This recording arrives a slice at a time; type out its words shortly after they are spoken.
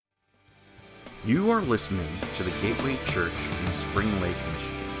You are listening to the Gateway Church in Spring Lake,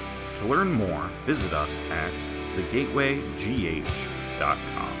 Michigan. To learn more, visit us at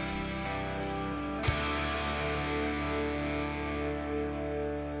thegatewaygh.com.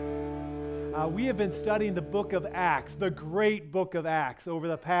 We have been studying the book of Acts, the great book of Acts, over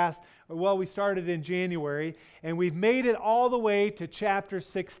the past, we started in January, and we've made it all the way to chapter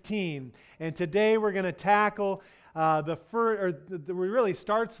 16. And today we're going to tackle really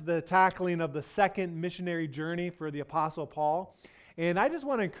starts the tackling of the second missionary journey for the Apostle Paul. And I just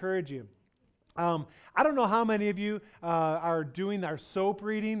want to encourage you. I don't know how many of you are doing our SOAP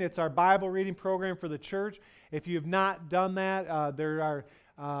reading. It's our Bible reading program for the church. If you have not done that, there are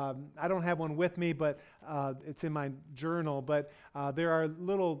I don't have one with me, but it's in my journal. But there are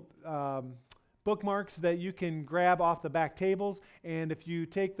little bookmarks that you can grab off the back tables. And if you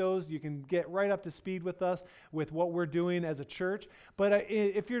take those, you can get right up to speed with us with what we're doing as a church. But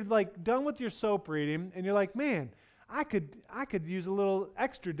if you're like done with your SOAP reading and you're like, man, I could use a little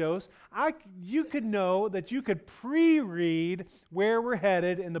extra dose. You could know that you could pre-read where we're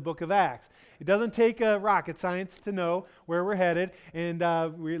headed in the book of Acts. It doesn't take rocket science to know where we're headed. And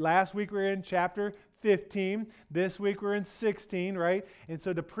last week we were in chapter 15. This week we're in 16, right? And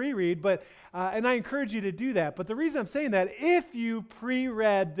so to pre-read, and I encourage you to do that. But the reason I'm saying that, if you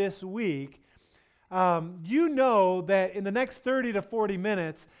pre-read this week, you know that in the next 30 to 40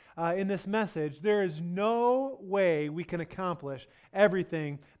 minutes in this message, there is no way we can accomplish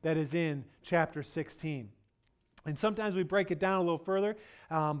everything that is in chapter 16. And sometimes we break it down a little further,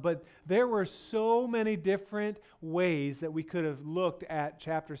 but there were so many different ways that we could have looked at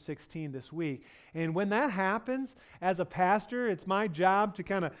chapter 16 this week. And when that happens, as a pastor, it's my job to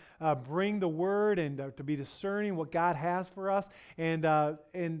kind of bring the word and to be discerning what God has for us. And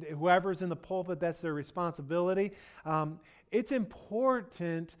whoever's in the pulpit, that's their responsibility. It's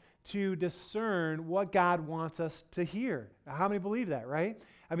important to discern what God wants us to hear. How many believe that, right?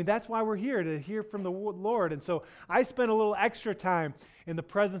 I mean, that's why we're here, to hear from the Lord. And so I spent a little extra time in the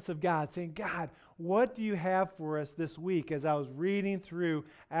presence of God saying, God, what do you have for us this week? As I was reading through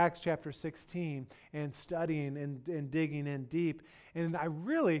Acts chapter 16 and studying and digging in deep. And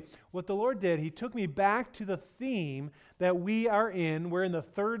what the Lord did, He took me back to the theme that we are in. We're in the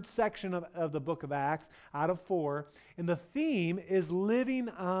third section of the book of Acts out of 4. And the theme is living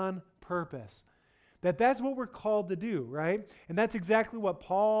on purpose. That's what we're called to do, right? And that's exactly what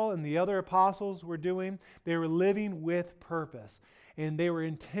Paul and the other apostles were doing. They were living with purpose. And they were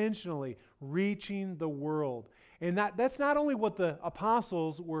intentionally reaching the world. And that's not only what the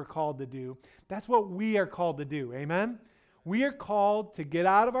apostles were called to do, that's what we are called to do. Amen? We are called to get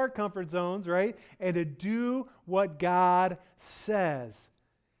out of our comfort zones, right? And to do what God says.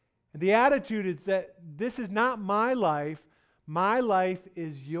 And the attitude is that this is not my life. My life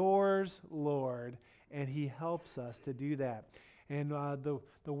is yours, Lord. And He helps us to do that. And the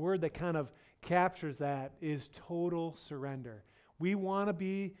word that kind of captures that is total surrender. We want to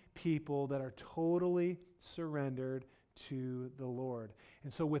be people that are totally surrendered to the Lord.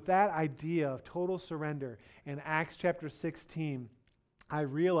 And so with that idea of total surrender in Acts chapter 16, I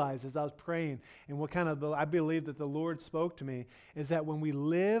realized as I was praying, and I believe that the Lord spoke to me, is that when we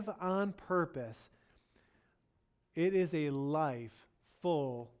live on purpose, it is a life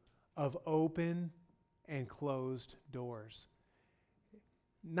full of open and closed doors.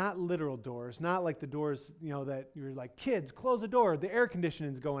 Not literal doors, not like the doors, that you're like, kids, close the door, the air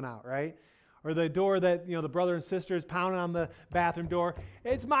conditioning's going out, right? Or the door that, the brother and sister is pounding on the bathroom door.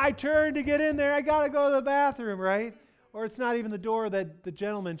 It's my turn to get in there, I gotta go to the bathroom, right? Or it's not even the door that the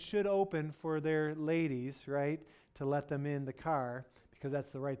gentleman should open for their ladies, right? To let them in the car, because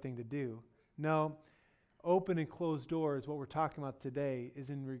that's the right thing to do. No. Open and closed doors, what we're talking about today,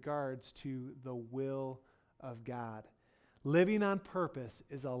 is in regards to the will of God. Living on purpose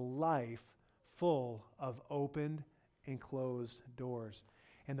is a life full of opened and closed doors.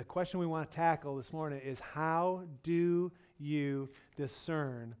 And the question we want to tackle this morning is, how do you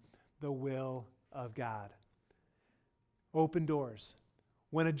discern the will of God? Open doors.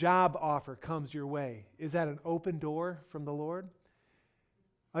 When a job offer comes your way, is that an open door from the Lord?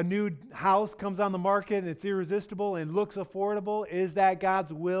 A new house comes on the market and it's irresistible and looks affordable. Is that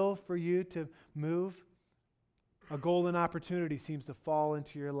God's will for you to move? A golden opportunity seems to fall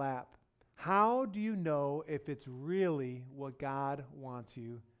into your lap. How do you know if it's really what God wants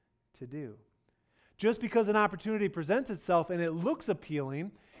you to do? Just because an opportunity presents itself and it looks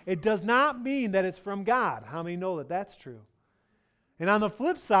appealing, it does not mean that it's from God. How many know that that's true? And on the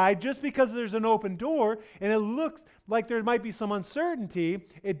flip side, just because there's an open door and it looks like there might be some uncertainty,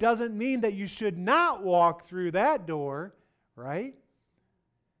 it doesn't mean that you should not walk through that door, right?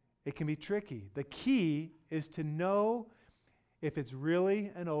 it can be tricky. The key is to know if it's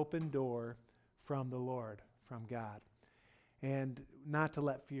really an open door from the Lord, from God, and not to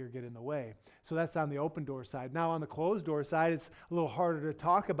let fear get in the way. So that's on the open door side. Now on the closed door side, it's a little harder to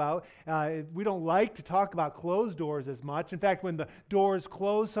talk about. We don't like to talk about closed doors as much. In fact, when the door is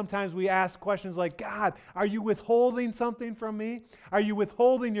closed, sometimes we ask questions like, God, are you withholding something from me? Are you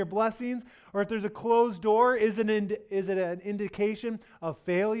withholding your blessings? Or if there's a closed door, is it an indication of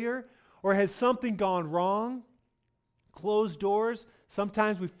failure? Or has something gone wrong? Closed doors,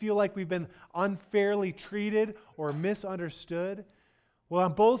 sometimes we feel like we've been unfairly treated or misunderstood. Well,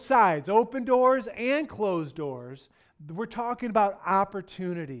 on both sides, open doors and closed doors, we're talking about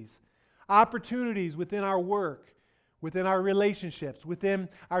opportunities. Opportunities within our work, within our relationships, within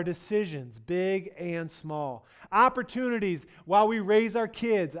our decisions, big and small. Opportunities while we raise our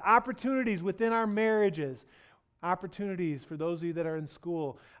kids. Opportunities within our marriages. Opportunities for those of you that are in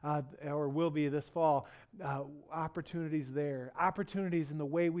school or will be this fall, opportunities there. Opportunities in the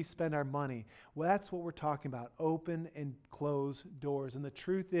way we spend our money. Well, that's what we're talking about, open and closed doors. And the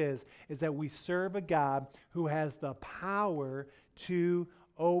truth is that we serve a God who has the power to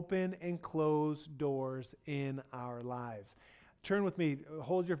open and close doors in our lives. Turn with me,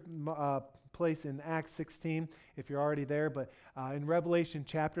 hold your place in Acts 16 if you're already there, but in Revelation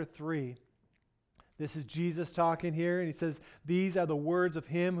chapter 3, this is Jesus talking here, and he says, these are the words of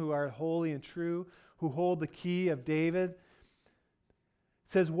him who are holy and true, who hold the key of David. It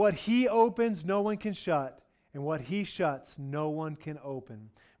says, what he opens, no one can shut, and what he shuts, no one can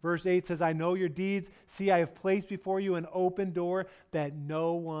open. Verse 8 says, I know your deeds. See, I have placed before you an open door that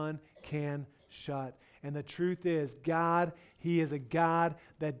no one can shut. And the truth is, God, he is a God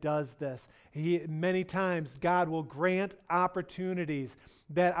that does this. Many times, God will grant opportunities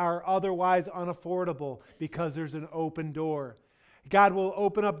that are otherwise unaffordable because there's an open door. God will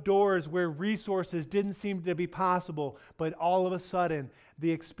open up doors where resources didn't seem to be possible, but all of a sudden,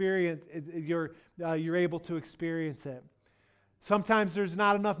 the experience you're able to experience it. Sometimes there's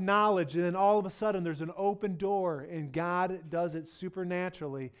not enough knowledge, and then all of a sudden there's an open door, and God does it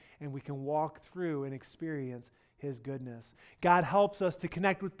supernaturally, and we can walk through and experience his goodness. God helps us to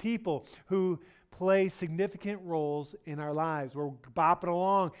connect with people who play significant roles in our lives. We're bopping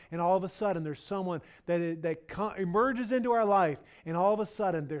along, and all of a sudden there's someone that emerges into our life, and all of a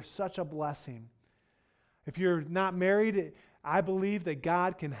sudden there's such a blessing. If you're not married, I believe that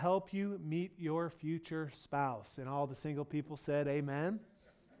God can help you meet your future spouse. And all the single people said, amen.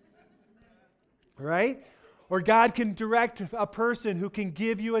 Right? Or God can direct a person who can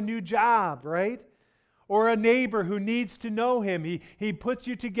give you a new job, right? Or a neighbor who needs to know him. He puts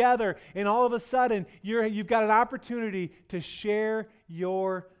you together, and all of a sudden, you've got an opportunity to share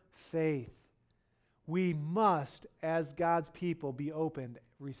your faith. We must, as God's people, be open,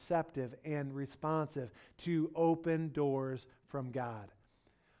 receptive, and responsive to open doors from God.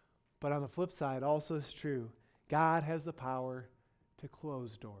 But on the flip side, also is true, God has the power to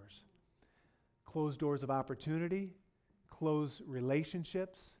close doors. Close doors of opportunity, close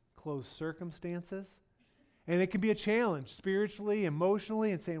relationships, close circumstances. And it can be a challenge spiritually,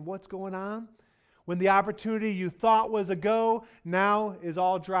 emotionally, and saying, what's going on? When the opportunity you thought was a go now is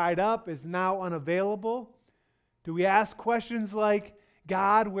all dried up, is now unavailable. Do we ask questions like,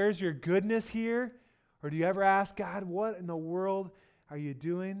 God, where's your goodness here? Or do you ever ask, God, what in the world are you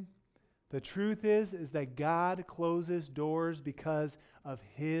doing? The truth is that God closes doors because of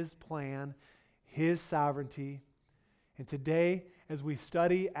his plan, his sovereignty. And today, as we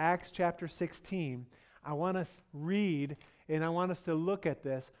study Acts chapter 16, I want us to read and I want us to look at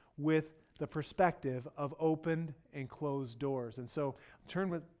this with the perspective of opened and closed doors. And so turn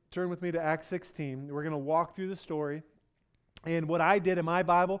with me to Acts 16. We're going to walk through the story. And what I did in my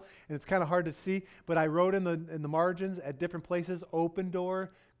Bible, and it's kind of hard to see, but I wrote in the margins at different places, open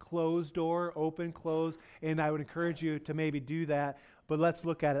door, open, close, and I would encourage you to maybe do that. But let's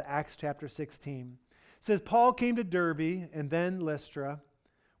look at it, Acts chapter 16. It says, Paul came to Derbe and then Lystra,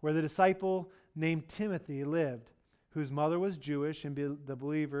 where the disciple named Timothy lived, whose mother was Jewish and the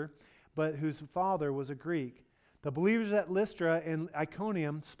believer, but whose father was a Greek. The believers at Lystra and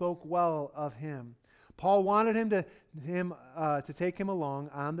Iconium spoke well of him. Paul wanted him to take him along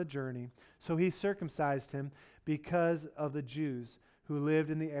on the journey, so he circumcised him because of the Jews who lived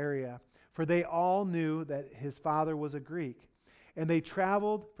in the area, for they all knew that his father was a Greek. And they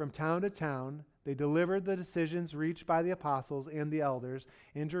traveled from town to town. They delivered the decisions reached by the apostles and the elders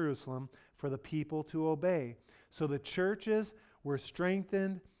in Jerusalem for the people to obey. So the churches were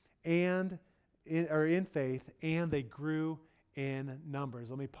strengthened in faith, and they grew in numbers.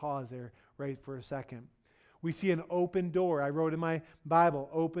 Let me pause there right for a second. we see an open door. I wrote in my Bible,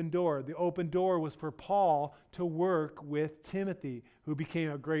 open door. The open door was for Paul to work with Timothy, who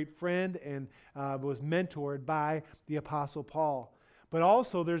became a great friend and was mentored by the Apostle Paul. But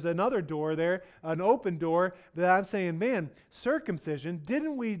also there's another door there, an open door, that I'm saying, man, circumcision,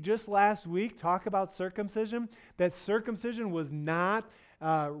 didn't we just last week talk about circumcision? That circumcision was not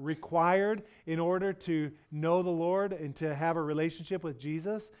required in order to know the Lord and to have a relationship with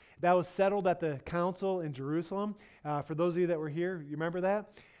Jesus. That was settled at the council in Jerusalem. For those of you that were here, you remember that?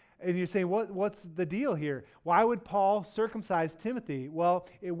 And you're saying, what's the deal here? Why would Paul circumcise Timothy? Well,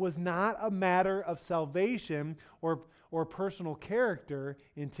 it was not a matter of salvation or personal character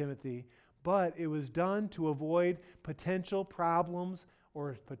in Timothy, but it was done to avoid potential problems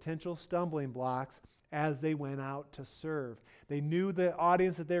or potential stumbling blocks as they went out to serve. They knew the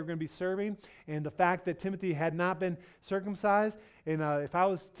audience that they were going to be serving, and the fact that Timothy had not been circumcised, and if I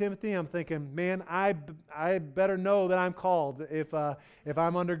was Timothy, I'm thinking, man, I better know that I'm called if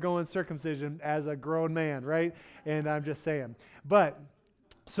I'm undergoing circumcision as a grown man, right? And I'm just saying. But,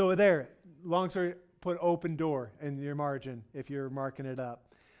 so there, long story, put open door in your margin if you're marking it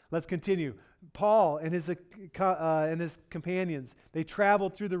up. Let's continue. Paul and his companions, they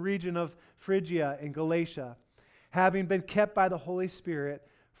traveled through the region of Phrygia and Galatia, having been kept by the Holy Spirit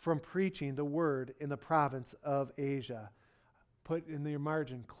from preaching the word in the province of Asia. Put in your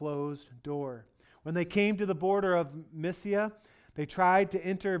margin, closed door. When they came to the border of Mysia, they tried to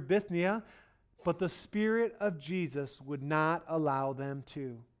enter Bithynia, but the Spirit of Jesus would not allow them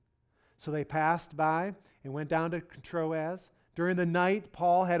to. So they passed by and went down to Troas. During the night,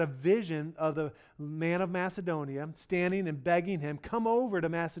 Paul had a vision of the man of Macedonia standing and begging him, come over to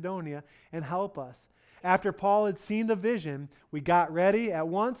Macedonia and help us. After Paul had seen the vision, we got ready at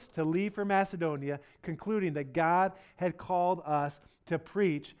once to leave for Macedonia, concluding that God had called us to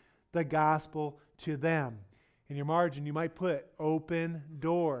preach the gospel to them. In your margin, you might put open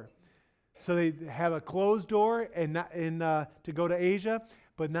door. So they have a closed door to go to Asia,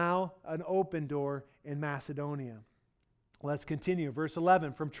 but now an open door in Macedonia. Let's continue. Verse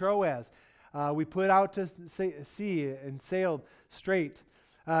 11, from Troas, we put out to sea and sailed straight.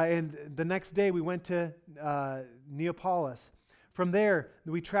 And the next day we went to Neapolis. From there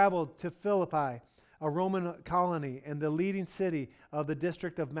we traveled to Philippi, a Roman colony and the leading city of the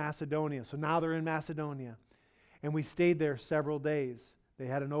district of Macedonia. So now they're in Macedonia. And we stayed there several days. They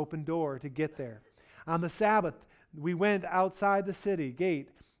had an open door to get there. On the Sabbath, we went outside the city gate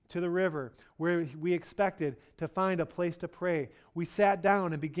to the river, where we expected to find a place to pray. We sat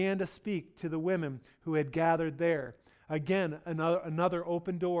down and began to speak to the women who had gathered there. Again, another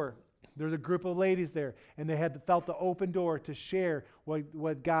open door. There's a group of ladies there, and they had felt the open door to share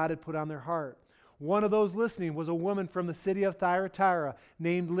what God had put on their heart. One of those listening was a woman from the city of Thyatira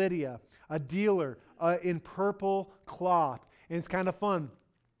named Lydia, a dealer in purple cloth. And it's kind of fun.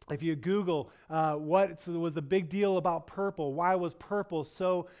 If you Google what was the big deal about purple, why was purple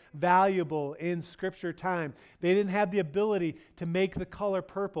so valuable in Scripture time? They didn't have the ability to make the color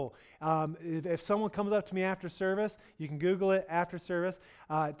purple. If someone comes up to me after service, you can Google it after service,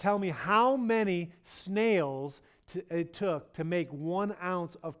 tell me how many snails it took to make 1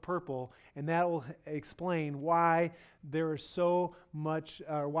 ounce of purple, and that will explain why there was so much,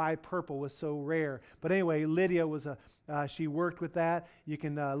 why purple was so rare. But anyway, Lydia was she worked with that. You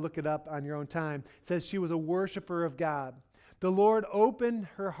can look it up on your own time. It says she was a worshiper of God. The Lord opened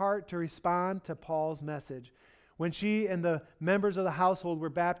her heart to respond to Paul's message. When she and the members of the household were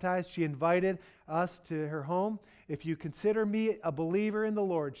baptized, she invited us to her home. If you consider me a believer in the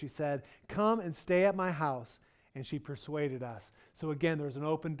Lord, she said, come and stay at my house. And she persuaded us. So again, there's an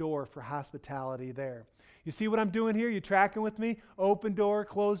open door for hospitality there. You see what I'm doing here? You tracking with me? Open door,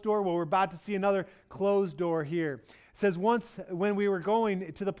 closed door. Well, we're about to see another closed door here. It says once when we were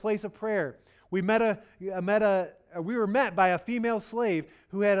going to the place of prayer, we were met by a female slave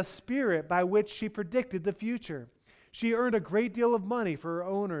who had a spirit by which she predicted the future. She earned a great deal of money for her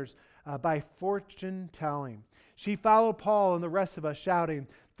owners by fortune telling. She followed Paul and the rest of us, shouting,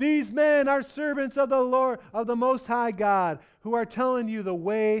 these men are servants of the Lord, of the Most High God, who are telling you the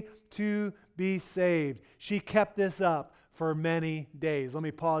way to be saved. She kept this up for many days. Let me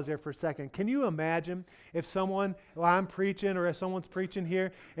pause there for a second. Can you imagine if someone, while I'm preaching or if someone's preaching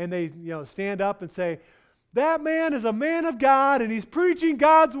here, and they stand up and say, that man is a man of God and he's preaching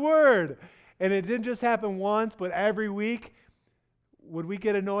God's word. And it didn't just happen once, but every week. Would we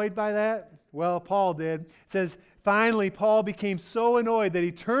get annoyed by that? Well, Paul did. It says, finally, Paul became so annoyed that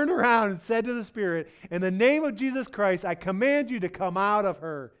he turned around and said to the Spirit, in the name of Jesus Christ, I command you to come out of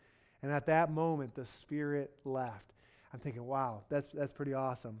her. And at that moment, the Spirit left. I'm thinking, wow, that's pretty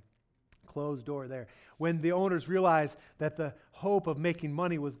awesome. Closed door there. When the owners realized that the hope of making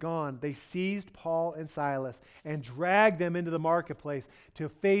money was gone, they seized Paul and Silas and dragged them into the marketplace to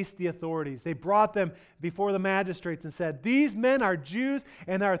face the authorities. They brought them before the magistrates and said, "These men are Jews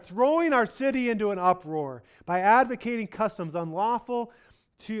and are throwing our city into an uproar by advocating customs unlawful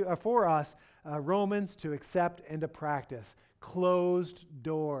for us Romans to accept and to practice." Closed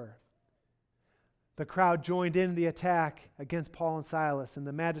door. The crowd joined in the attack against Paul and Silas, and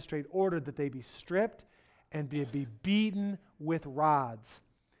the magistrate ordered that they be stripped and be beaten with rods.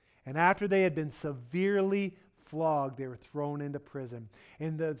 And after they had been severely flogged, they were thrown into prison.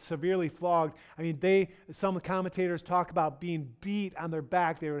 And the severely flogged, some commentators talk about being beat on their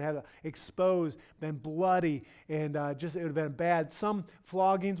back. They would have exposed, been bloody, and it would have been bad. Some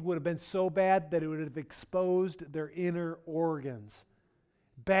floggings would have been so bad that it would have exposed their inner organs.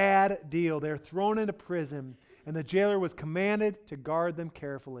 Bad deal. They're thrown into prison, and the jailer was commanded to guard them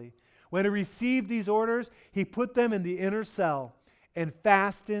carefully. When he received these orders, he put them in the inner cell and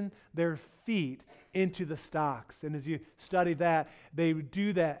fastened their feet into the stocks. And as you study that, they would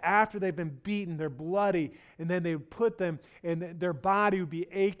do that after they've been beaten, they're bloody, and then they would put them, and their body would be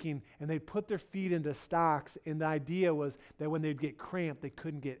aching, and they'd put their feet into stocks. And the idea was that when they'd get cramped, they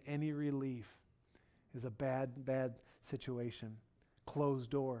couldn't get any relief. It was a bad, bad situation. Closed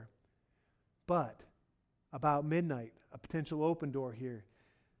door. But about midnight, a potential open door here.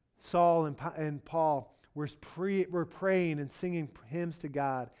 Saul and Paul were praying and singing hymns to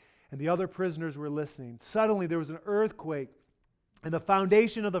God, and the other prisoners were listening. Suddenly there was an earthquake, and the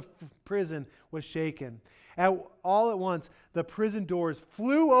foundation of the prison was shaken. All at once, the prison doors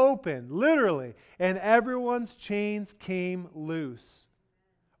flew open, literally, and everyone's chains came loose.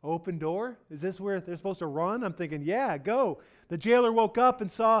 Open door? Is this where they're supposed to run? I'm thinking, yeah, go. The jailer woke up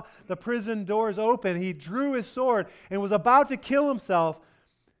and saw the prison doors open. He drew his sword and was about to kill himself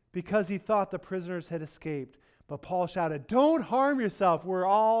because he thought the prisoners had escaped. But Paul shouted, "Don't harm yourself. We're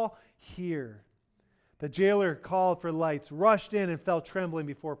all here." The jailer called for lights, rushed in, and fell trembling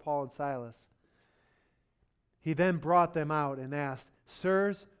before Paul and Silas. He then brought them out and asked,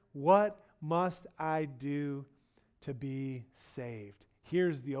 "Sirs, what must I do to be saved?"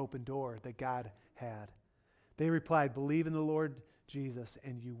 Here's the open door that God had. They replied, "Believe in the Lord Jesus,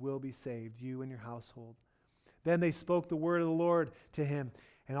 and you will be saved, you and your household." Then they spoke the word of the Lord to him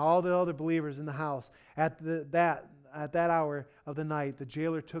and all the other believers in the house. At that hour of the night, the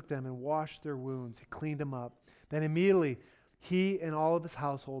jailer took them and washed their wounds. He cleaned them up. Then immediately, he and all of his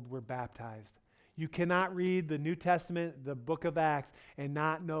household were baptized. You cannot read the New Testament, the book of Acts, and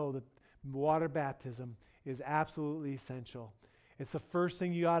not know that water baptism is absolutely essential. It's the first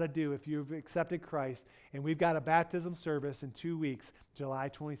thing you ought to do if you've accepted Christ. And we've got a baptism service in 2 weeks, July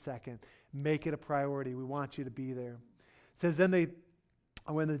 22nd. Make it a priority. We want you to be there. It says, then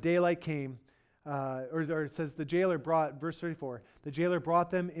when the daylight came, it says the jailer brought, verse 34, the jailer brought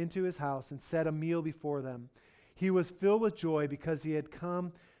them into his house and set a meal before them. He was filled with joy because he had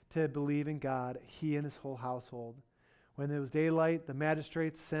come to believe in God, he and his whole household. When it was daylight, the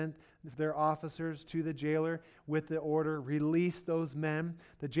magistrates sent their officers to the jailer with the order, "Release those men."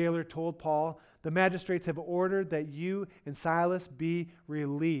 The jailer told Paul, "The magistrates have ordered that you and Silas be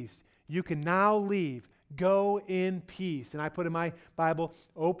released. You can now leave. Go in peace." And I put in my Bible,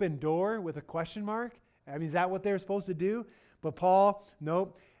 "open door" with a question mark. Is that what they were supposed to do? But Paul,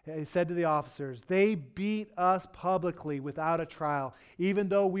 nope. He said to the officers, "They beat us publicly without a trial, even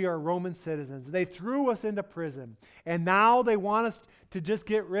though we are Roman citizens. They threw us into prison. And now they want us to just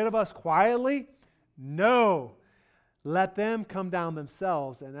get rid of us quietly? No. Let them come down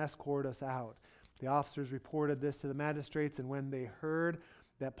themselves and escort us out." The officers reported this to the magistrates, and when they heard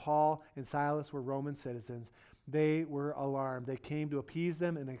that Paul and Silas were Roman citizens, they were alarmed. They came to appease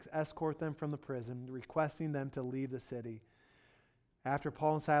them and escort them from the prison, requesting them to leave the city. After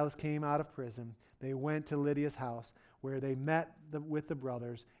Paul and Silas came out of prison, they went to Lydia's house, where they met with the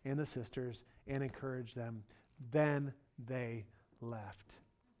brothers and the sisters and encouraged them. Then they left.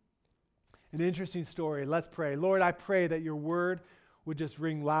 An interesting story. Let's pray. Lord, I pray that your word would just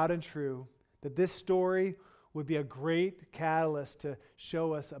ring loud and true, that this story would be a great catalyst to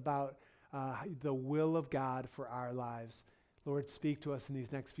show us about the will of God for our lives. Lord, speak to us in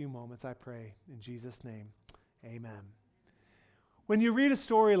these next few moments, I pray. In Jesus' name, amen. When you read a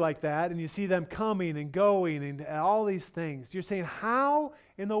story like that and you see them coming and going and all these things, you're saying, how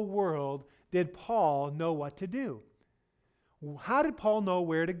in the world did Paul know what to do? How did Paul know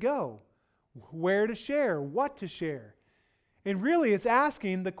where to go, where to share, what to share? And really, it's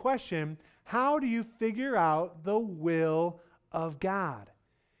asking the question, how do you figure out the will of God?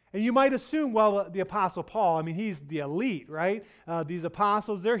 And you might assume, well, the Apostle Paul, I mean, he's the elite, right? These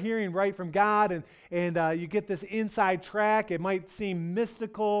apostles, they're hearing right from God, and you get this inside track. It might seem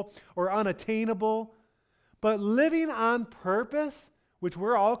mystical or unattainable. But living on purpose, which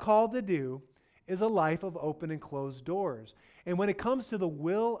we're all called to do, is a life of open and closed doors. And when it comes to the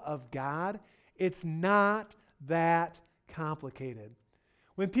will of God, it's not that complicated.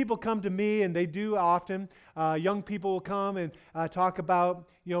 When people come to me, and they do often, young people will come and talk about,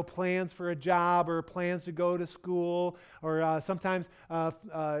 plans for a job or plans to go to school, or sometimes,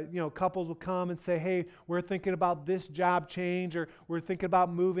 couples will come and say, hey, we're thinking about this job change, or we're thinking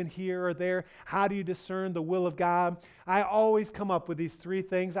about moving here or there. How do you discern the will of God? I always come up with these three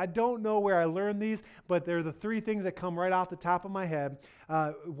things. I don't know where I learned these, but they're the three things that come right off the top of my head.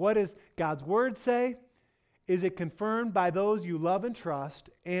 What does God's Word say? Is it confirmed by those you love and trust?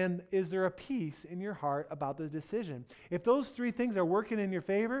 And is there a peace in your heart about the decision? If those three things are working in your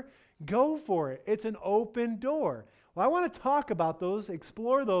favor, go for it. It's an open door. Well, I want to talk about those,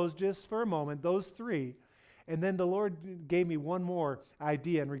 explore those just for a moment, those three. And then the Lord gave me one more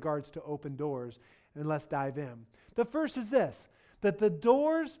idea in regards to open doors. And let's dive in. The first is this, that the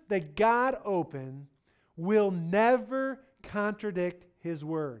doors that God opens will never contradict His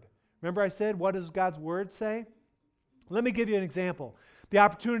Word. Remember I said, what does God's Word say? Let me give you an example. The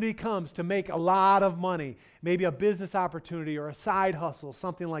opportunity comes to make a lot of money, maybe a business opportunity or a side hustle,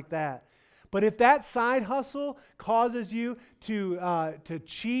 something like that. But if that side hustle causes you to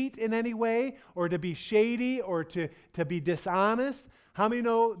cheat in any way, or to be shady, or to be dishonest, how many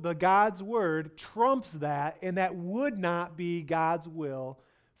know the God's Word trumps that, and that would not be God's will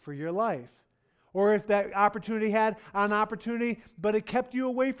for your life? Or if that opportunity had an opportunity, but it kept you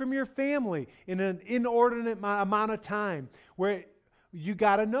away from your family in an inordinate amount of time, where you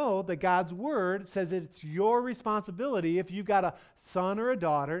got to know that God's Word says it's your responsibility, if you've got a son or a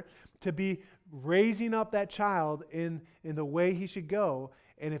daughter, to be raising up that child in the way he should go.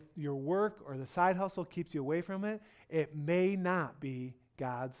 And if your work or the side hustle keeps you away from it, it may not be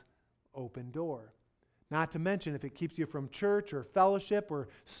God's open door. Not to mention if it keeps you from church or fellowship or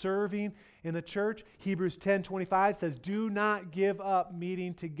serving in the church. Hebrews 10:25 says, do not give up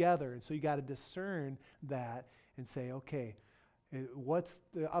meeting together. And so you got to discern that and say, okay, what's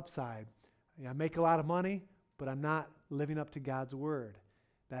the upside? I make a lot of money, but I'm not living up to God's Word.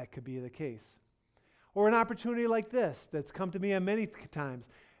 That could be the case. Or an opportunity like this that's come to me many times.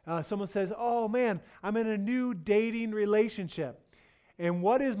 Someone says, oh man, I'm in a new dating relationship. And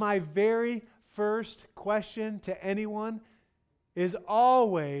what is my very first question to anyone is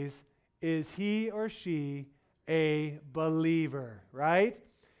always, is he or she a believer, right?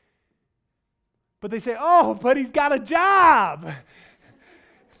 But they say, oh, but he's got a job.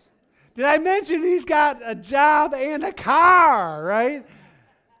 Did I mention he's got a job and a car, right?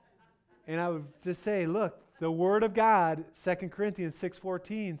 And I would just say, look, the Word of God, 2 Corinthians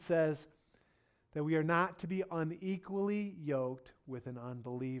 6:14 says that we are not to be unequally yoked with an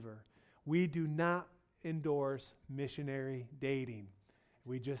unbeliever. We do not endorse missionary dating.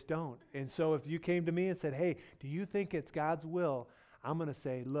 We just don't. And so if you came to me and said, hey, do you think it's God's will? I'm going to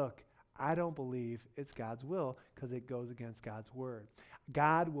say, look, I don't believe it's God's will because it goes against God's Word.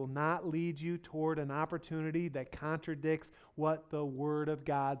 God will not lead you toward an opportunity that contradicts what the Word of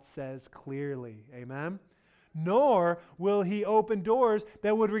God says clearly. Amen? Nor will He open doors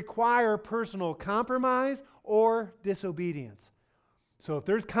that would require personal compromise or disobedience. So if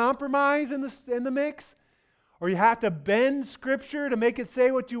there's compromise in the mix, or you have to bend Scripture to make it say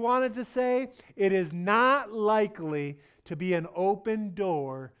what you want it to say, it is not likely to be an open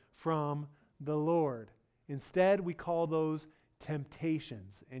door from the Lord. Instead, we call those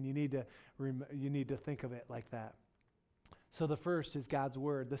temptations, and you need to think of it like that. So the first is God's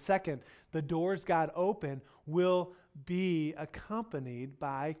Word. The second, the doors God open will be accompanied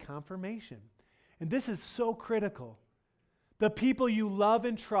by confirmation. And this is so critical. The people you love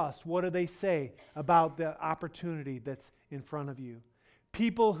and trust, what do they say about the opportunity that's in front of you?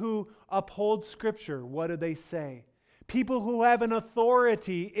 People who uphold Scripture, what do they say? People who have an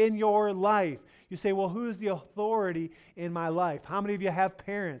authority in your life. You say, well, who's the authority in my life? How many of you have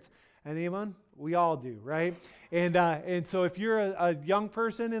parents? Anyone? We all do, right? And so if you're a young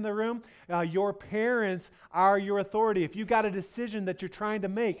person in the room, your parents are your authority. If you've got a decision that you're trying to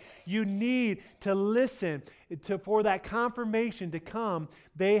make, you need to listen for that confirmation to come.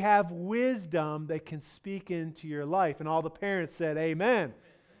 They have wisdom that can speak into your life. And all the parents said, amen.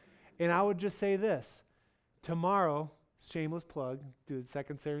 And I would just say this. Tomorrow, shameless plug, do the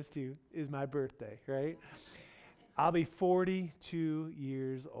second service too, is my birthday, right? I'll be 42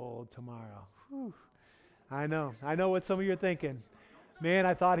 years old tomorrow. Whew. I know what some of you are thinking. Man,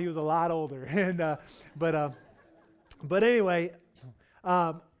 I thought he was a lot older. But anyway,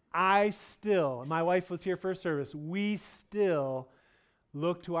 my wife was here first service. We still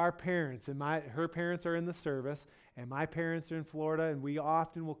look to our parents, and her parents are in the service, and my parents are in Florida, and we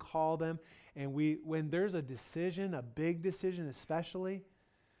often will call them. And when there's a decision, a big decision especially,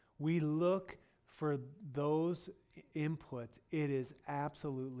 we look for those inputs. It is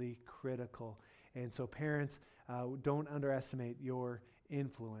absolutely critical. And so parents, don't underestimate your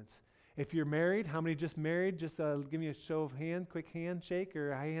influence. If you're married, how many just married? Just give me a show of hand, quick handshake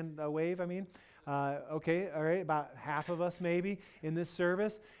or hand wave, Okay, all right, about half of us maybe in this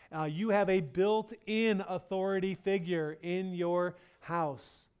service. You have a built-in authority figure in your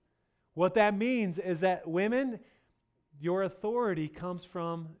house. What that means is that women, your authority comes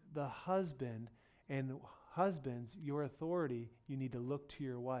from the husband, and husbands, your authority, you need to look to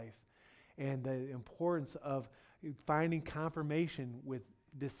your wife. And the importance of finding confirmation with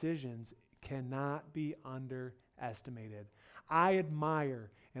decisions cannot be underestimated. I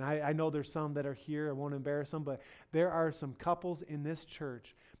admire, and I know there's some that are here, I won't embarrass them, but there are some couples in this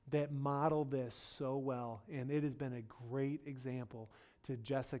church that model this so well, and it has been a great example to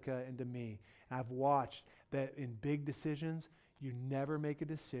Jessica and to me. And I've watched that in big decisions, you never make a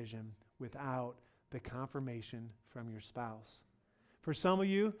decision without the confirmation from your spouse. For some of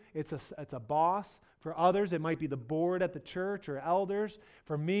you, it's a boss. For others, it might be the board at the church or elders.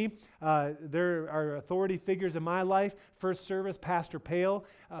 For me, there are authority figures in my life. First service, Pastor Pale,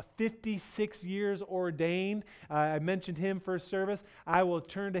 56 years ordained. I mentioned him first service. I will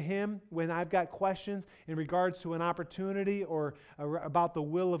turn to him when I've got questions in regards to an opportunity or about the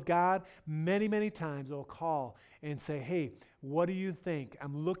will of God. Many, many times I'll call and say, hey, what do you think?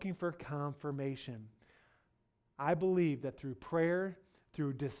 I'm looking for confirmation. I believe that through prayer,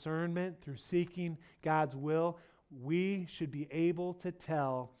 through discernment, through seeking God's will, we should be able to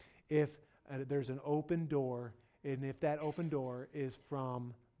tell if there's an open door and if that open door is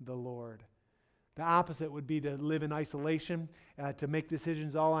from the Lord. The opposite would be to live in isolation, to make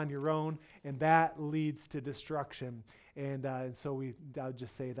decisions all on your own, and that leads to destruction. And so I'll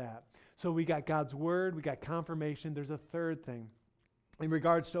just say that. So we got God's word, we got confirmation. There's a third thing. In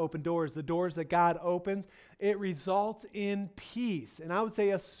regards to open doors, the doors that God opens, it results in peace. And I would say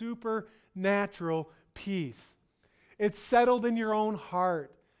a supernatural peace. It's settled in your own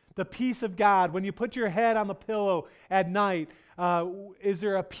heart. The peace of God. When you put your head on the pillow at night, is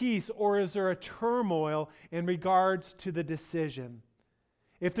there a peace or is there a turmoil in regards to the decision?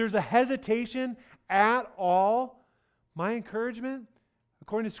 If there's a hesitation at all, my encouragement,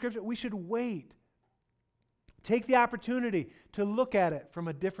 according to Scripture, we should wait. Take the opportunity to look at it from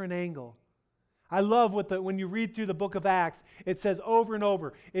a different angle. I love when you read through the book of Acts, it says over and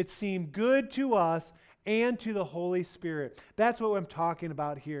over, it seemed good to us and to the Holy Spirit. That's what I'm talking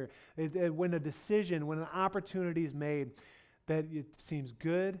about here. When a decision, when an opportunity is made, that it seems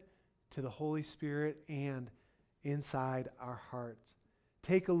good to the Holy Spirit and inside our hearts.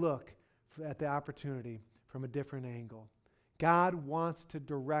 Take a look at the opportunity from a different angle. God wants to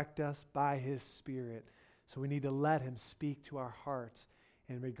direct us by His Spirit. So we need to let Him speak to our hearts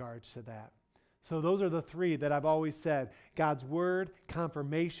in regards to that. So those are the three that I've always said. God's word,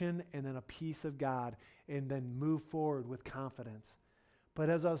 confirmation, and then a peace of God. And then move forward with confidence. But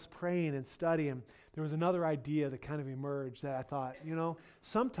as I was praying and studying, there was another idea that kind of emerged that I thought,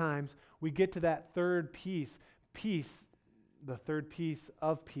 sometimes we get to that third piece, the third piece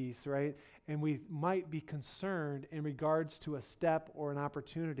of peace, right? And we might be concerned in regards to a step or an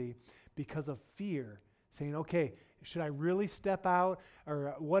opportunity because of fear. Saying, okay, should I really step out?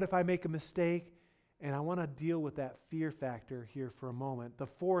 Or what if I make a mistake? And I want to deal with that fear factor here for a moment. The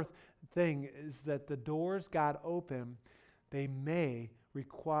fourth thing is that the doors God open, they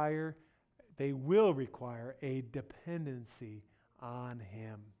will require a dependency on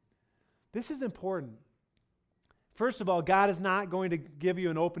Him. This is important. First of all, God is not going to give you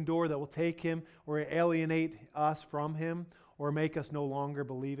an open door that will take Him or alienate us from Him or make us no longer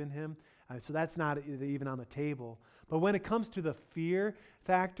believe in Him. So that's not even on the table. But when it comes to the fear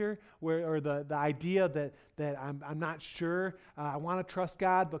factor, or the idea that I'm not sure, I want to trust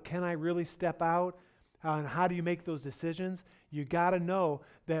God, but can I really step out? And how do you make those decisions? You got to know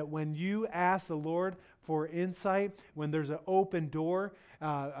that when you ask the Lord for insight, when there's an open door,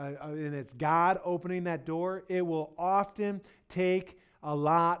 and it's God opening that door, it will often take a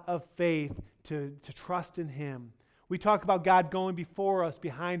lot of faith to trust in Him. We talk about God going before us,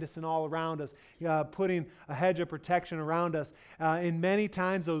 behind us, and all around us, putting a hedge of protection around us. And many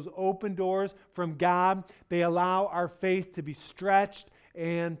times those open doors from God, they allow our faith to be stretched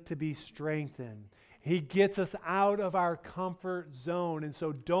and to be strengthened. He gets us out of our comfort zone. And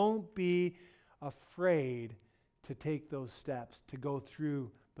so don't be afraid to take those steps, to go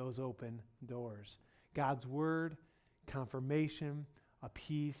through those open doors. God's word, confirmation, a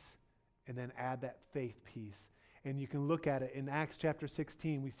peace, and then add that faith piece. And you can look at it in Acts chapter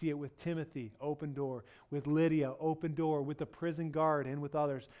 16. We see it with Timothy, open door. With Lydia, open door. With the prison guard and with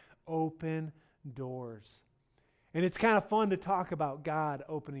others, open doors. And it's kind of fun to talk about God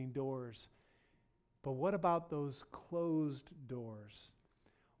opening doors. But what about those closed doors?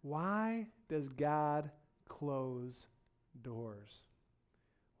 Why does God close doors?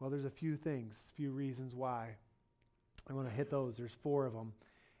 Well, there's a few things, a few reasons why. I want to hit those. There's 4 of them,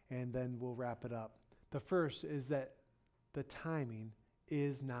 and then we'll wrap it up. The first is that the timing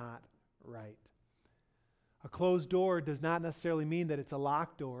is not right. A closed door does not necessarily mean that it's a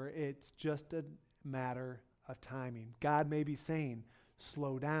locked door. It's just a matter of timing. God may be saying,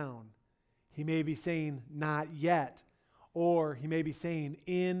 slow down. He may be saying, not yet. Or he may be saying,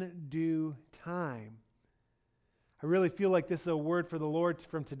 in due time. I really feel like this is a word for the Lord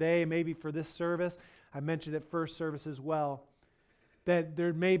from today, maybe for this service. I mentioned it first service as well. That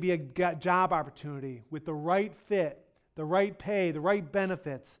there may be a job opportunity with the right fit, the right pay, the right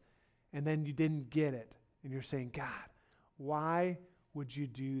benefits, and then you didn't get it. And you're saying, God, why would you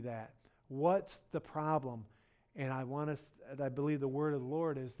do that? What's the problem? And I believe the word of the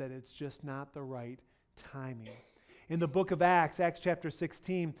Lord is that it's just not the right timing. In the book of Acts, Acts chapter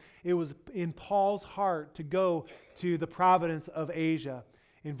 16, it was in Paul's heart to go to the province of Asia.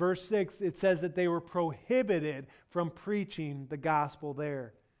 In verse 6, it says that they were prohibited from preaching the gospel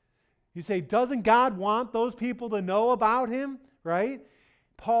there. You say, doesn't God want those people to know about him? Right?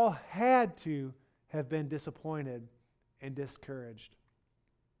 Paul had to have been disappointed and discouraged.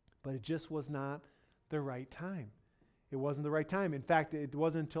 But it just was not the right time. It wasn't the right time. In fact, it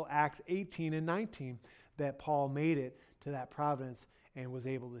wasn't until Acts 18 and 19 that Paul made it to that province and was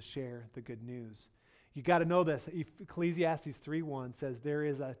able to share the good news. You got to know this. Ecclesiastes 3:1 says there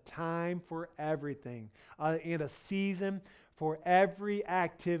is a time for everything and a season for every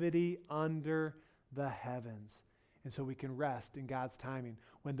activity under the heavens. And so we can rest in God's timing.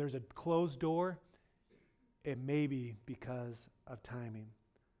 When there's a closed door, it may be because of timing.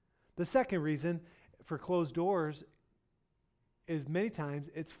 The second reason for closed doors is many times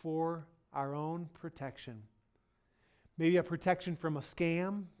it's for our own protection. Maybe a protection from a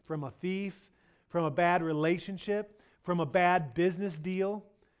scam, from a thief, from a bad relationship, from a bad business deal.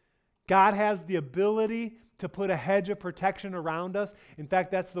 God has the ability to put a hedge of protection around us. In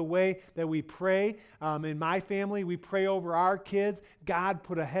fact, that's the way that we pray. In my family, we pray over our kids. God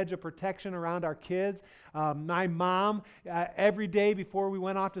put a hedge of protection around our kids. My mom, every day before we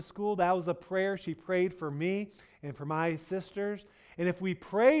went off to school, that was a prayer she prayed for me and for my sisters. And if we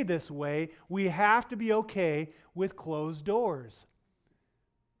pray this way, we have to be okay with closed doors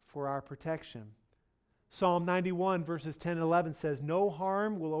for our protection. Psalm 91 verses 10 and 11 says, no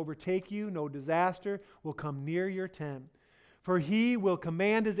harm will overtake you, no disaster will come near your tent. For he will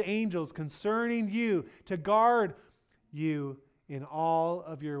command his angels concerning you to guard you in all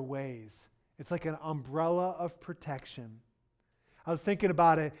of your ways. It's like an umbrella of protection. I was thinking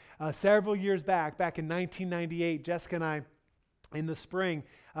about it several years back in 1998, Jessica and I, in the spring,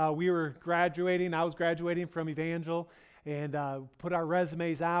 we were graduating. I was graduating from Evangel and put our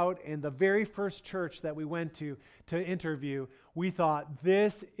resumes out. And the very first church that we went to interview, we thought,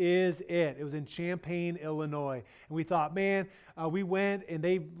 this is it. It was in Champaign, Illinois. And we thought, man, we went and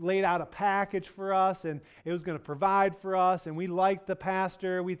they laid out a package for us and it was going to provide for us. And we liked the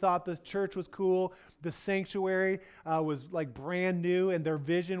pastor. We thought the church was cool. The sanctuary was like brand new, and their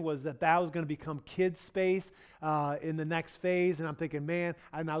vision was that was going to become kids space in the next phase. And I'm thinking, man,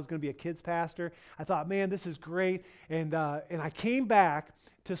 I was going to be a kids pastor. I thought, man, this is great. And I came back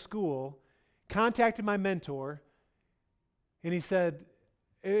to school, contacted my mentor, and he said,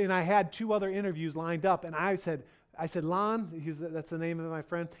 and I had 2 other interviews lined up, and I said, Lon, that's the name of my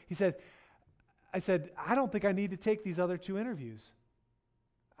friend. I said, I don't think I need to take these other 2 interviews.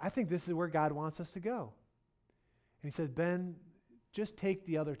 I think this is where God wants us to go. And he said, Ben, just take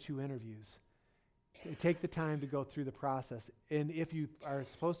the other 2 interviews. Take the time to go through the process. And if you are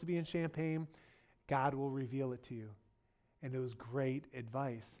supposed to be in Champaign, God will reveal it to you. And it was great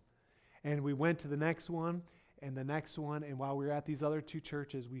advice. And we went to the next one and the next one. And while we were at these other 2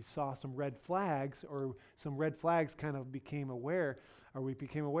 churches, we saw some red flags, or some red flags kind of we became aware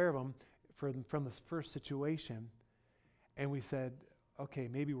of them from this first situation. And we said, okay,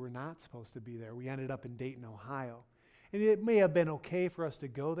 maybe we're not supposed to be there. We ended up in Dayton, Ohio. And it may have been okay for us to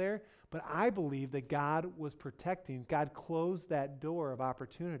go there, but I believe that God was protecting. God closed that door of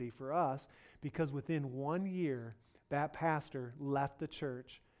opportunity for us because within 1 year, that pastor left the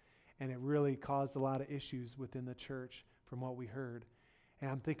church, and it really caused a lot of issues within the church from what we heard. And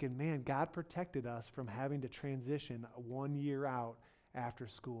I'm thinking, man, God protected us from having to transition 1 year out after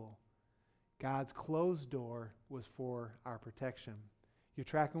school. God's closed door was for our protection. You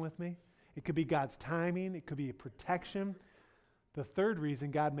tracking with me? It could be God's timing. It could be a protection. The third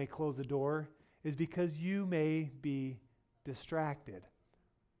reason God may close the door is because you may be distracted.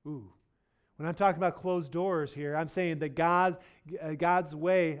 Ooh. When I'm talking about closed doors here, I'm saying that God's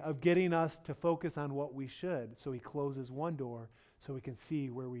way of getting us to focus on what we should. So he closes one door so we can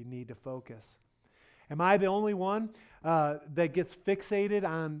see where we need to focus. Am I the only one that gets fixated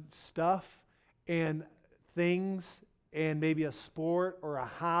on stuff and things and maybe a sport or a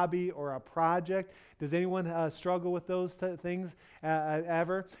hobby or a project? Does anyone struggle with those things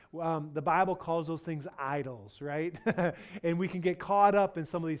ever? The Bible calls those things idols, right? And we can get caught up in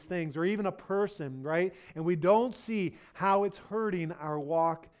some of these things, or even a person, right? And we don't see how it's hurting our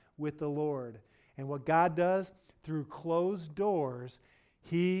walk with the Lord. And what God does through closed doors,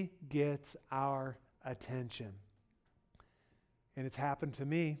 he gets our attention. And it's happened to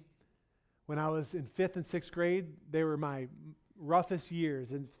me. When I was in 5th and 6th grade, they were my roughest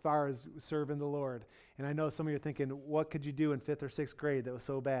years as far as serving the Lord. And I know some of you are thinking, what could you do in 5th or 6th grade that was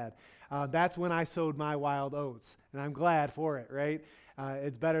so bad? That's when I sowed my wild oats. And I'm glad for it, right?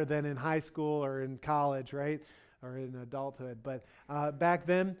 It's better than in high school or in college, right? Or in adulthood. But back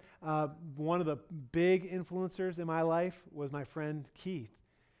then, one of the big influencers in my life was my friend Keith.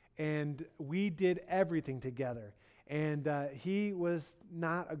 And we did everything together. And he was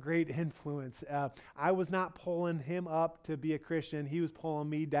not a great influence. I was not pulling him up to be a Christian. He was pulling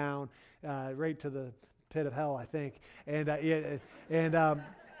me down right to the pit of hell, I think. And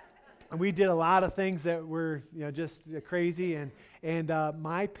we did a lot of things that were just crazy. And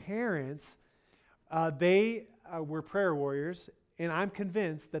my parents, they were prayer warriors. And I'm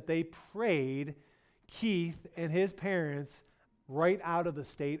convinced that they prayed Keith and his parents right out of the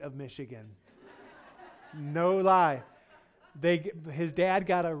state of Michigan. No lie. His dad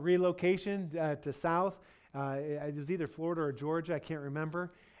got a relocation to south. It was either Florida or Georgia, I can't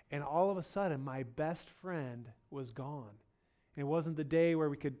remember. And all of a sudden, my best friend was gone. It wasn't the day where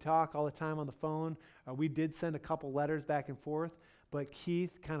we could talk all the time on the phone. We did send a couple letters back and forth, but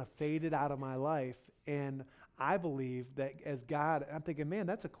Keith kind of faded out of my life. And I believe that as God, I'm thinking, man,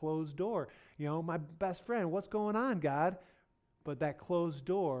 that's a closed door. My best friend, what's going on, God? But that closed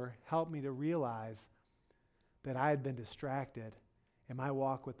door helped me to realize that I had been distracted and my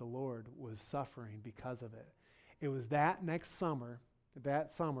walk with the Lord was suffering because of it. It was that summer,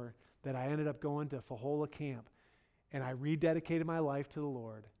 that I ended up going to Fahola Camp, and I rededicated my life to the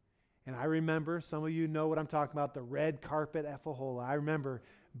Lord. And I remember, some of you know what I'm talking about, the red carpet at Fahola. I remember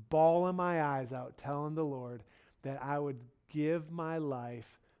bawling my eyes out, telling the Lord that I would give my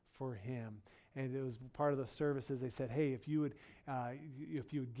life for him. And it was part of the services. They said, hey, if you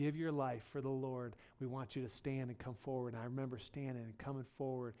would give your life for the Lord, we want you to stand and come forward. And I remember standing and coming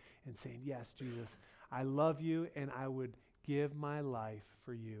forward and saying, yes, Jesus, I love you and I would give my life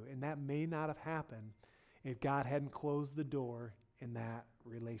for you. And that may not have happened if God hadn't closed the door in that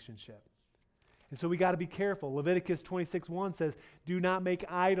relationship. And so we got to be careful. Leviticus 26:1 says, do not make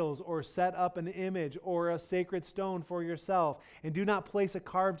idols or set up an image or a sacred stone for yourself. And do not place a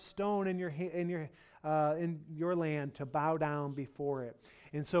carved stone in your land to bow down before it.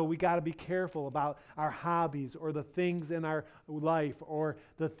 And so we got to be careful about our hobbies or the things in our life or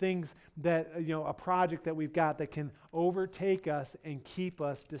the things that, a project that we've got that can overtake us and keep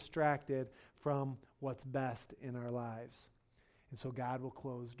us distracted from what's best in our lives. And so God will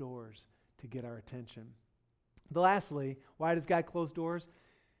close doors to get our attention. Lastly, why does God close doors?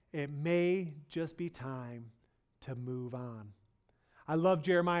 It may just be time to move on. I love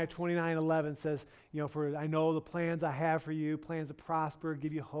Jeremiah 29:11 says, for I know the plans I have for you, plans to prosper,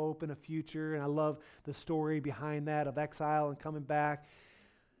 give you hope and a future. And I love the story behind that of exile and coming back.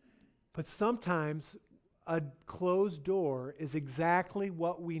 But sometimes a closed door is exactly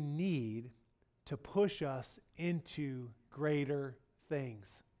what we need to push us into greater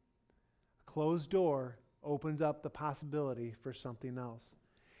things. A closed door opens up the possibility for something else.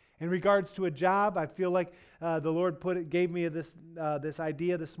 In regards to a job, I feel like the Lord gave me this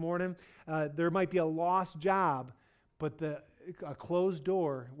idea this morning. There might be a lost job, but a closed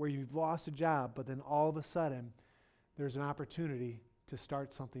door where you've lost a job, but then all of a sudden there's an opportunity to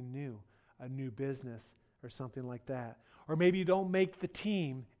start something new, a new business or something like that. Or maybe you don't make the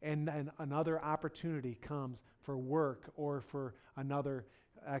team and another opportunity comes for work or for another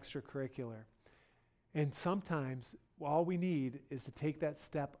extracurricular. And sometimes all we need is to take that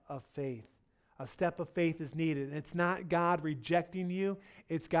step of faith. A step of faith is needed. And it's not God rejecting you,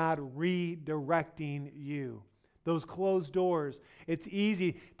 it's God redirecting you. Those closed doors, it's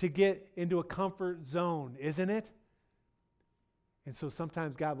easy to get into a comfort zone, isn't it? And so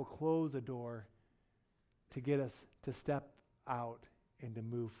sometimes God will close a door to get us to step out and to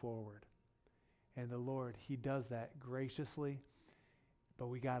move forward. And the Lord, He does that graciously, but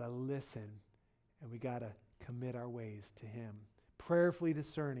we got to listen and we got to commit our ways to Him, prayerfully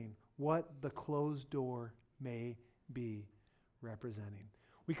discerning what the closed door may be representing.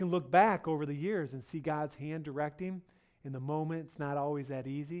 We can look back over the years and see God's hand directing. In the moment, it's not always that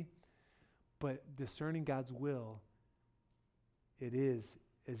easy, but discerning God's will, it is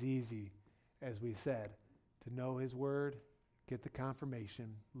as easy as we said, to know His Word, get the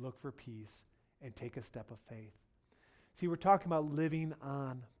confirmation, look for peace, and take a step of faith. See, we're talking about living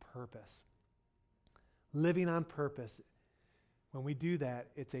on purpose. Living on purpose. When we do that,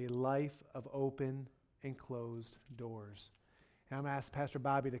 it's a life of open and closed doors. And I'm going to ask Pastor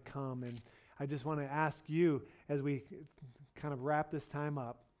Bobby to come, and I just want to ask you, as we kind of wrap this time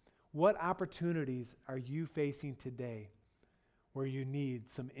up, what opportunities are you facing today where you need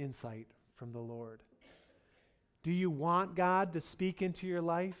some insight from the Lord? Do you want God to speak into your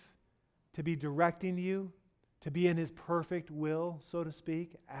life, to be directing you, to be in His perfect will, so to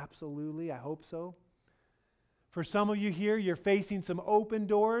speak? Absolutely, I hope so. For some of you here, you're facing some open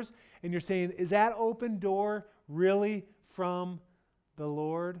doors, and you're saying, is that open door really from the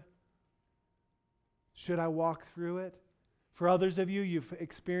Lord? Should I walk through it? For others of you, you've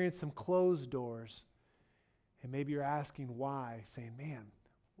experienced some closed doors, and maybe you're asking why, saying, man,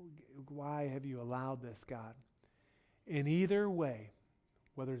 why have you allowed this, God? In either way,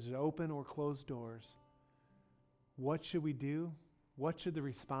 whether it's open or closed doors, what should we do? What should the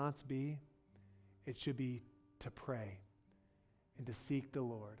response be? It should be to pray and to seek the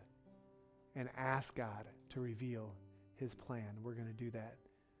Lord and ask God to reveal His plan. We're going to do that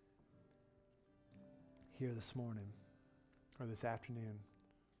here this morning or this afternoon.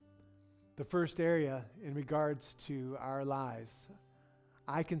 The first area in regards to our lives,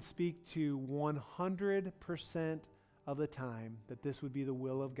 I can speak to 100% of the time that this would be the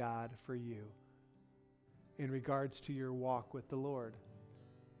will of God for you in regards to your walk with the Lord,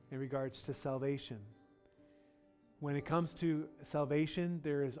 in regards to salvation. When it comes to salvation,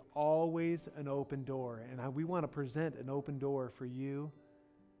 there is always an open door, and we want to present an open door for you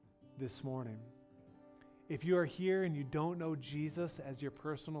this morning. If you are here and you don't know Jesus as your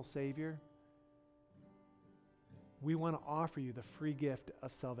personal Savior, we want to offer you the free gift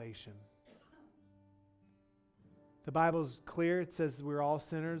of salvation. The Bible is clear. It says we're all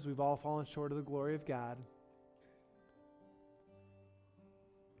sinners. We've all fallen short of the glory of God.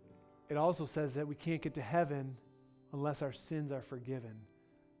 It also says that we can't get to heaven unless our sins are forgiven.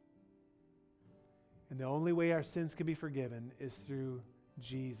 And the only way our sins can be forgiven is through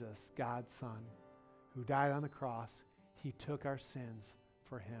Jesus, God's Son, who died on the cross. He took our sins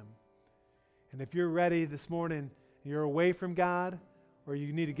for Him. And if you're ready this morning, you're away from God, or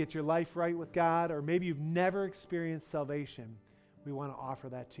you need to get your life right with God, or maybe you've never experienced salvation, we want to offer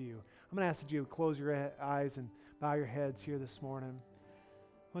that to you. I'm going to ask that you close your eyes and bow your heads here this morning.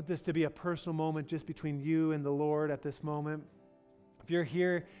 I want this to be a personal moment just between you and the Lord at this moment. If you're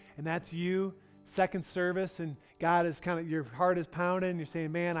here and that's you, second service, and God is your heart is pounding, you're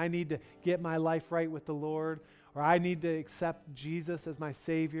saying, man, I need to get my life right with the Lord, or I need to accept Jesus as my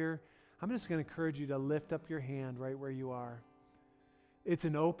Savior, I'm just going to encourage you to lift up your hand right where you are. It's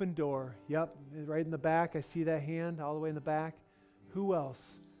an open door. Yep, right in the back. I see that hand all the way in the back. Who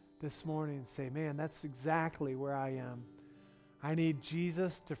else this morning say, man, that's exactly where I am. I need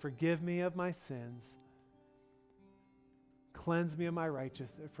Jesus to forgive me of my sins, cleanse me of my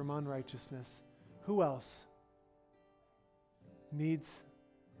from unrighteousness. Who else needs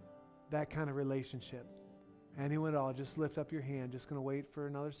that kind of relationship? Anyone at all, just lift up your hand. Just going to wait for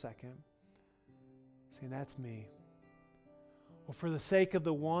another second. Saying, that's me. Well, for the sake of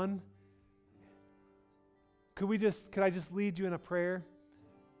the one, could I just lead you in a prayer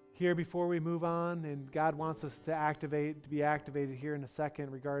here before we move on? And God wants us to be activated here in a second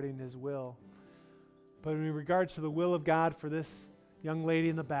regarding His will. But in regards to the will of God for this young lady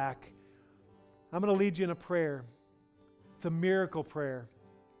in the back, I'm going to lead you in a prayer. It's a miracle prayer.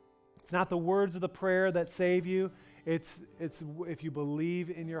 It's not the words of the prayer that save you. It's if you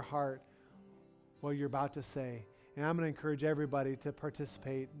believe in your heart what you're about to say. And I'm going to encourage everybody to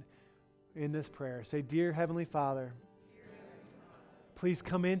participate. in this prayer. Say, Dear Heavenly Father, please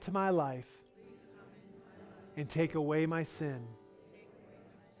come into my life and take away my sin.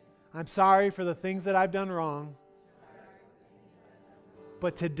 I'm sorry for the things that I've done wrong,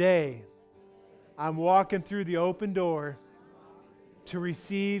 but today I'm walking through the open door to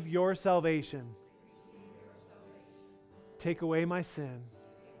receive your salvation. Take away my sin.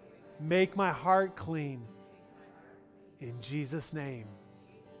 Make my heart clean. In Jesus' name.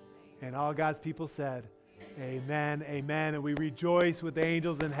 And all God's people said, amen, amen. And we rejoice with the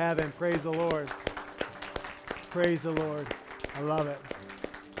angels in heaven. Praise the Lord. Praise the Lord. I love it.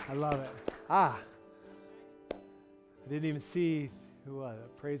 I love it. I didn't even see who was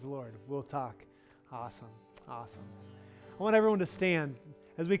it. Praise the Lord. We'll talk. Awesome. Awesome. I want everyone to stand.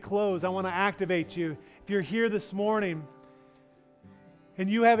 As we close, I want to activate you. If you're here this morning and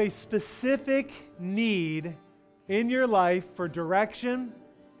you have a specific need in your life for direction,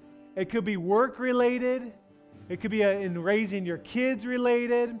 it could be work related, it could be in raising your kids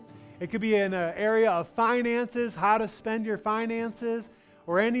related, it could be in an area of finances, how to spend your finances,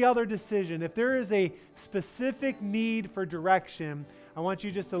 or any other decision. If there is a specific need for direction, I want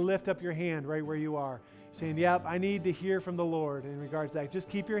you just to lift up your hand right where you are, saying, yep, I need to hear from the Lord in regards to that. Just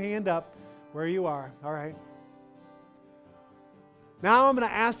keep your hand up where you are, all right? Now I'm going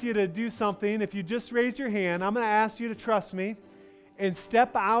to ask you to do something. If you just raised your hand, I'm going to ask you to trust me and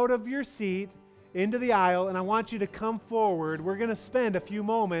step out of your seat into the aisle, and I want you to come forward. We're going to spend a few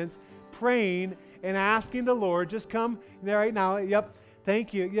moments praying and asking the Lord. Just come there right now. Yep,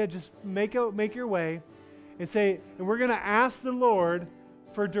 thank you. Yeah, just make your way and say, and we're going to ask the Lord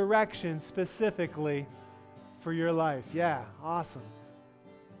for direction specifically for your life. Yeah, awesome.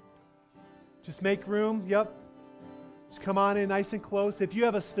 Just make room. Yep. Just come on in nice and close. If you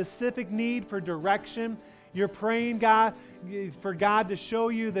have a specific need for direction, you're praying for God to show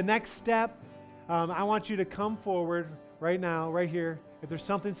you the next step, I want you to come forward right now, right here, if there's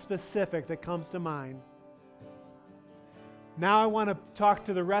something specific that comes to mind. Now I want to talk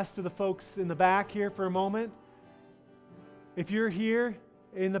to the rest of the folks in the back here for a moment. If you're here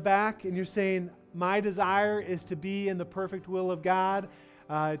in the back and you're saying, my desire is to be in the perfect will of God,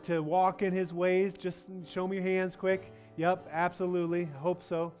 to walk in His ways, just show me your hands quick. Yep, absolutely. Hope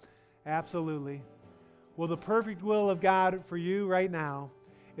so. Absolutely. Well, the perfect will of God for you right now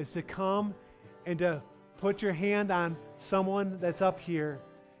is to come and to put your hand on someone that's up here,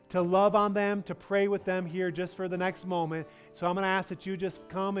 to love on them, to pray with them here just for the next moment. So I'm going to ask that you just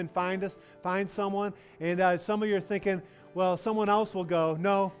come and find someone. And some of you are thinking, well, someone else will go.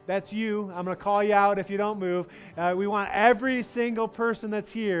 No, that's you. I'm going to call you out if you don't move. We want every single person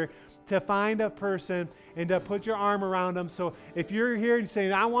that's here to find a person and to put your arm around them. So if you're here and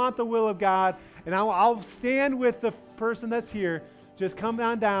saying, I want the will of God, and I'll stand with the person that's here, just come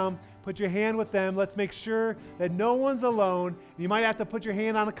on down, put your hand with them. Let's make sure that no one's alone. You might have to put your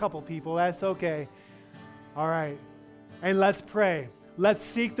hand on a couple people. That's okay. All right. And let's pray. Let's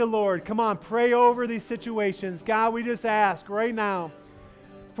seek the Lord. Come on, pray over these situations. God, we just ask right now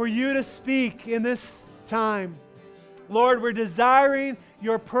for you to speak in this time. Lord, we're desiring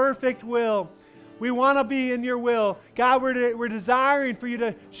your perfect will. We want to be in your will. God, we're desiring for you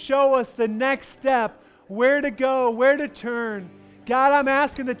to show us the next step, where to go, where to turn. God, I'm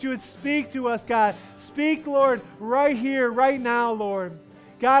asking that you would speak to us, God. Speak, Lord, right here, right now, Lord.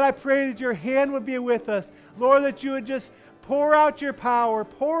 God, I pray that your hand would be with us. Lord, that you would just pour out your power,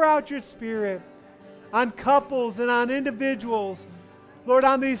 pour out your spirit on couples and on individuals. Lord,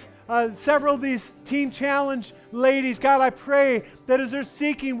 on these several of these Teen Challenge ladies, God, I pray that as they're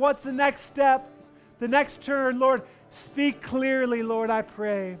seeking what's the next step, the next turn, Lord, speak clearly, Lord, I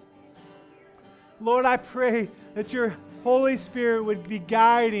pray. Lord, I pray that your Holy Spirit would be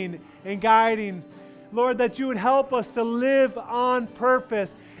guiding and guiding. Lord, that you would help us to live on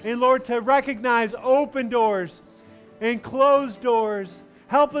purpose. And Lord, to recognize open doors and closed doors.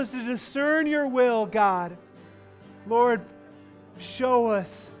 Help us to discern your will, God. Lord, show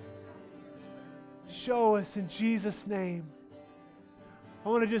us. Show us in Jesus' name. I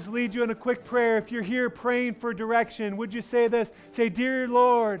want to just lead you in a quick prayer. If you're here praying for direction, would you say this? Say, Dear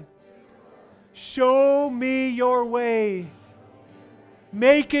Lord, show me your way.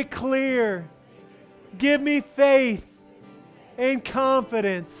 Make it clear. Give me faith and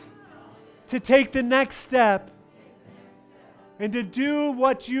confidence to take the next step and to do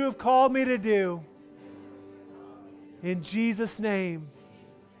what you have called me to do. In Jesus' name.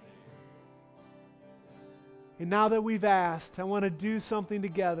 And now that we've asked, I want to do something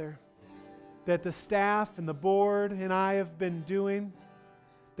together that the staff and the board and I have been doing.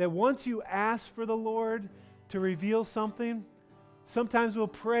 That once you ask for the Lord to reveal something, sometimes we'll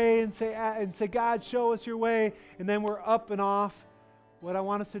pray and say, God, show us your way, and then we're up and off. What I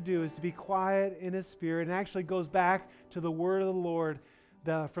want us to do is to be quiet in His Spirit. And it actually goes back to the word of the Lord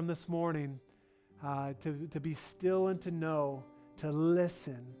from this morning, to be still and to know, to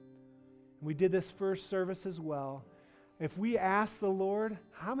listen. We did this first service as well. If we ask the Lord,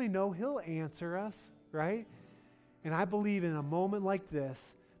 how many know He'll answer us, right? And I believe in a moment like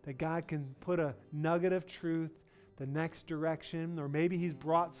this that God can put a nugget of truth the next direction, or maybe He's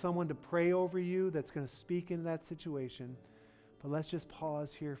brought someone to pray over you that's going to speak into that situation. But let's just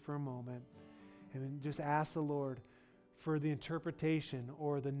pause here for a moment and just ask the Lord for the interpretation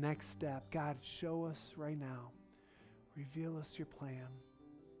or the next step. God, show us right now. Reveal us your plan.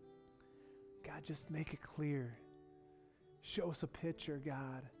 God, just make it clear. Show us a picture,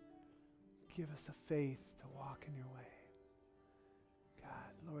 God. Give us the faith to walk in your way.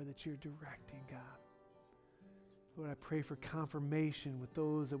 God, Lord, that you're directing, God. Lord, I pray for confirmation with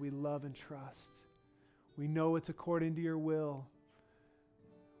those that we love and trust. We know it's according to your will.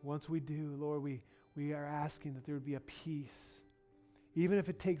 Once we do, Lord, we are asking that there would be a peace. Even if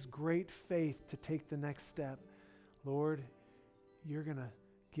it takes great faith to take the next step, Lord, you're going to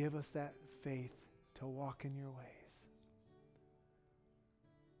give us that faith to walk in your ways.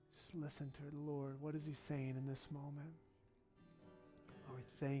 Just listen to the Lord. What is He saying in this moment? Lord,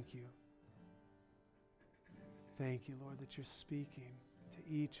 thank you. Thank you, Lord, that you're speaking to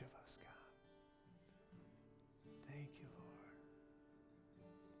each of us, God. Thank you, Lord,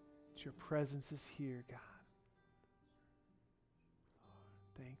 that your presence is here, God. Lord,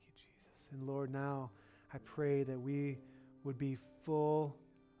 thank you, Jesus. And Lord, now I pray that we would be full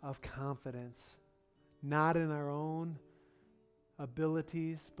of confidence, not in our own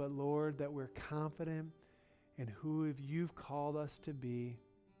abilities, but Lord, that we're confident in who you've called us to be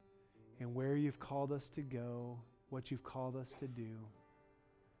and where you've called us to go, what you've called us to do.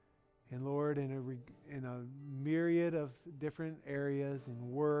 And Lord, in a myriad of different areas,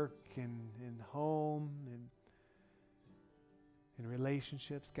 in work and in home and in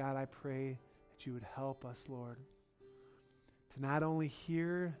relationships, God, I pray that you would help us, Lord, to not only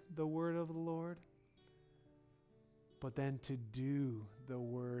hear the word of the Lord, but then to do the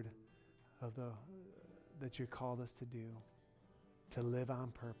word of that you called us to do, to live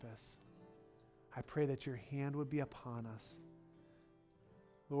on purpose. I pray that your hand would be upon us.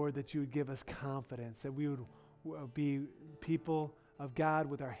 Lord, that you would give us confidence, that we would be people of God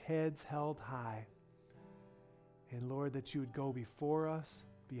with our heads held high. And Lord, that you would go before us,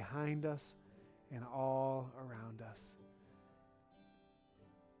 behind us, and all around us.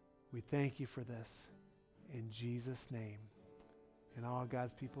 We thank you for this in Jesus' name. And all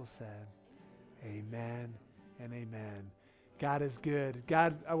God's people said, amen and amen. God is good.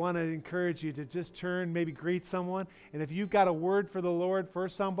 God, I want to encourage you to just turn, maybe greet someone. And if you've got a word for the Lord for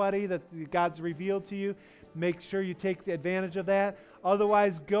somebody that God's revealed to you, make sure you take advantage of that.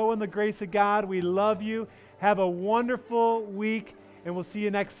 Otherwise, go in the grace of God. We love you. Have a wonderful week, and we'll see you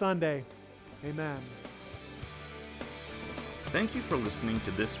next Sunday. Amen. Thank you for listening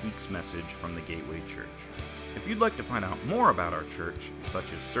to this week's message from the Gateway Church. If you'd like to find out more about our church,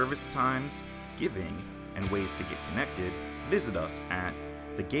 such as service times, giving, and ways to get connected, visit us at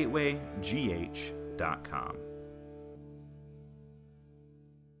thegatewaygh.com.